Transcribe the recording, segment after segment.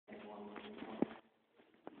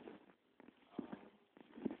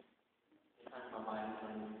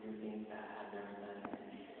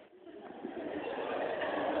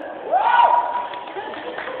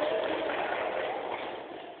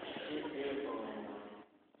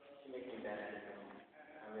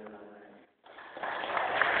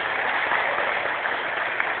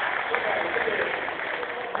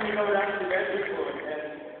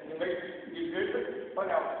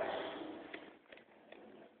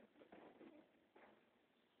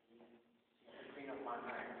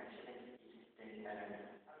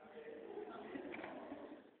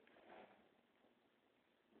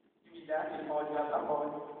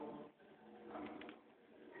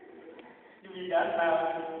see that now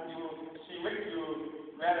she makes you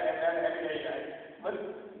very every day, right? But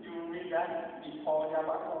you read that before your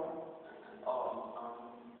battle. Oh,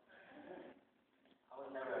 I was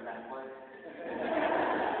never a bad boy.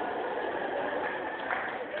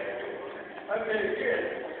 Okay, good.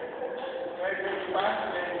 Very good. Fast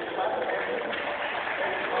and fast and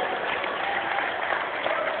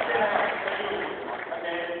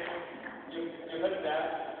okay. You heard that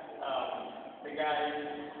the guy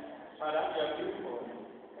found out you're beautiful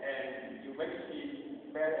and you make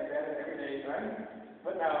it better and better every day, right?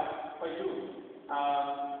 But now for you,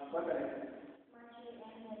 what's the name? Marjorie.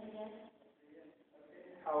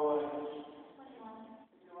 How old?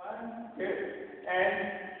 21. Good. And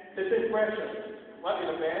the same question. What is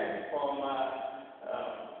the best from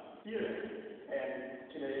here? And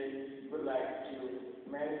today you would like to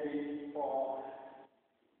marry me for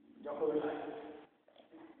your whole life.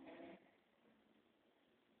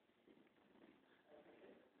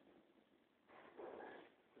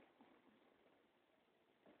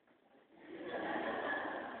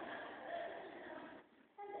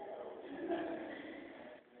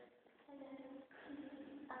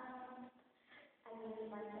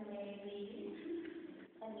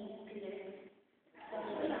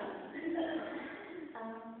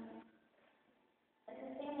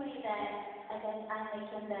 I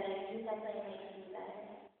make him better. He definitely makes me better.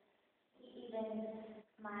 He even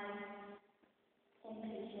my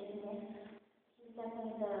impatientness. He's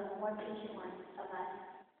definitely the more patient one of us.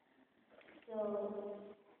 So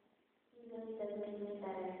he really does make me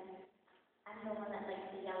better. I'm the one that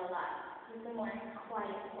likes to yell a lot. He's the more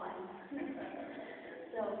quiet one.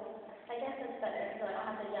 So I guess it's better so I don't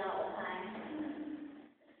have to yell all the time.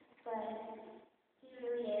 But he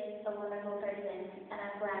really is a wonderful person and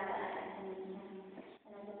I'm glad that I got to meet him.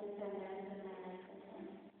 And I get to spend the rest of my life with him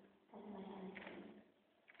as my husband.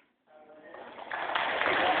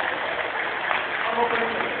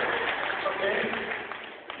 Okay.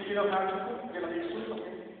 Did you know how to cook? You know how to cook,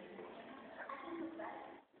 okay?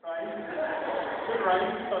 Right? Good, right?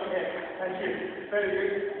 Okay. Thank you. Very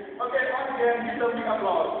good. Okay, once again, give them big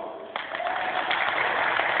applause.